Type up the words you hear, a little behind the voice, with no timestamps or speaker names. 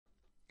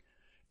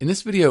In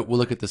this video, we'll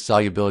look at the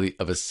solubility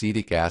of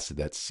acetic acid,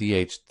 that's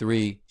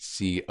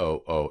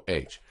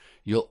CH3COOH.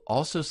 You'll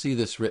also see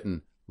this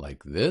written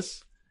like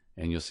this,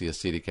 and you'll see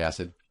acetic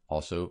acid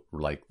also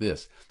like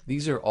this.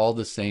 These are all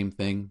the same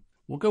thing.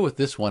 We'll go with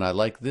this one. I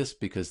like this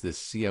because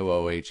this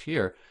COOH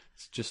here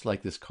is just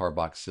like this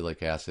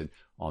carboxylic acid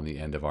on the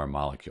end of our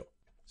molecule.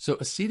 So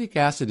acetic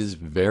acid is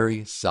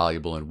very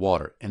soluble in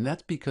water, and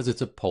that's because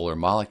it's a polar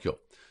molecule.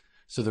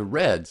 So the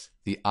reds,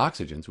 the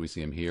oxygens, we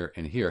see them here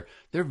and here,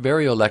 they're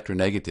very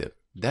electronegative.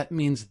 That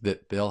means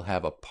that they'll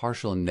have a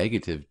partial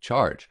negative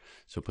charge.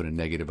 So put a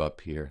negative up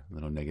here, a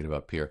little negative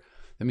up here.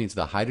 That means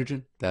the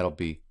hydrogen, that'll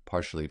be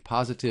partially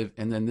positive,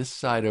 and then this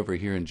side over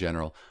here in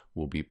general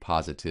will be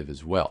positive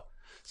as well.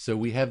 So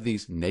we have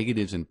these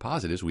negatives and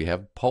positives, we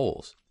have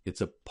poles.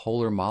 It's a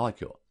polar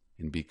molecule,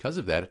 and because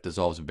of that, it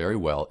dissolves very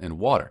well in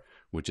water,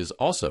 which is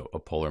also a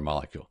polar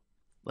molecule.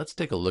 Let's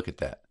take a look at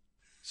that.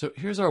 So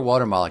here's our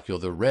water molecule.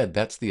 The red,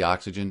 that's the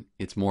oxygen.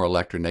 It's more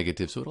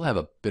electronegative, so it'll have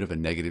a bit of a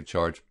negative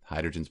charge.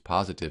 Hydrogen's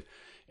positive.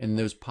 And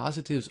those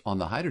positives on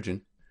the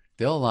hydrogen,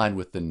 they'll align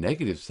with the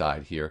negative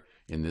side here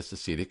in this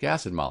acetic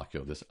acid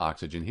molecule, this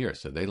oxygen here.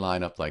 So they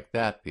line up like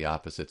that. The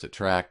opposites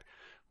attract.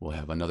 We'll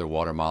have another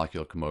water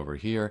molecule come over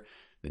here.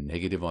 The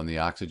negative on the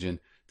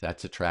oxygen,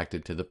 that's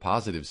attracted to the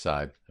positive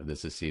side of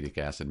this acetic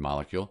acid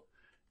molecule.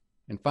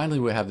 And finally,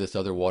 we have this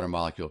other water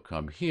molecule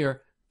come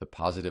here. The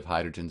positive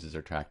hydrogens is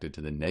attracted to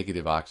the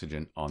negative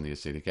oxygen on the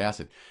acetic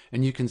acid.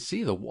 And you can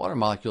see the water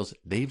molecules,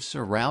 they've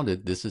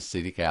surrounded this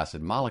acetic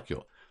acid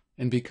molecule.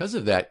 And because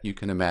of that, you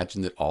can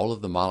imagine that all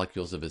of the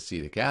molecules of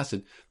acetic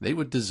acid, they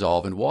would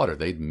dissolve in water.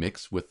 They'd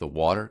mix with the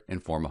water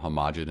and form a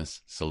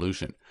homogeneous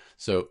solution.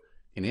 So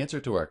in answer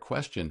to our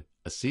question,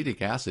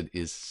 acetic acid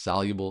is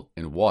soluble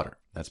in water.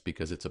 That's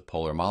because it's a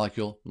polar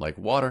molecule like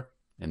water,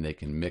 and they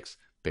can mix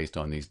based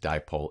on these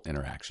dipole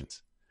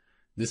interactions.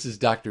 This is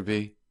Dr.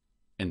 B.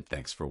 And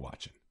thanks for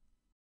watching.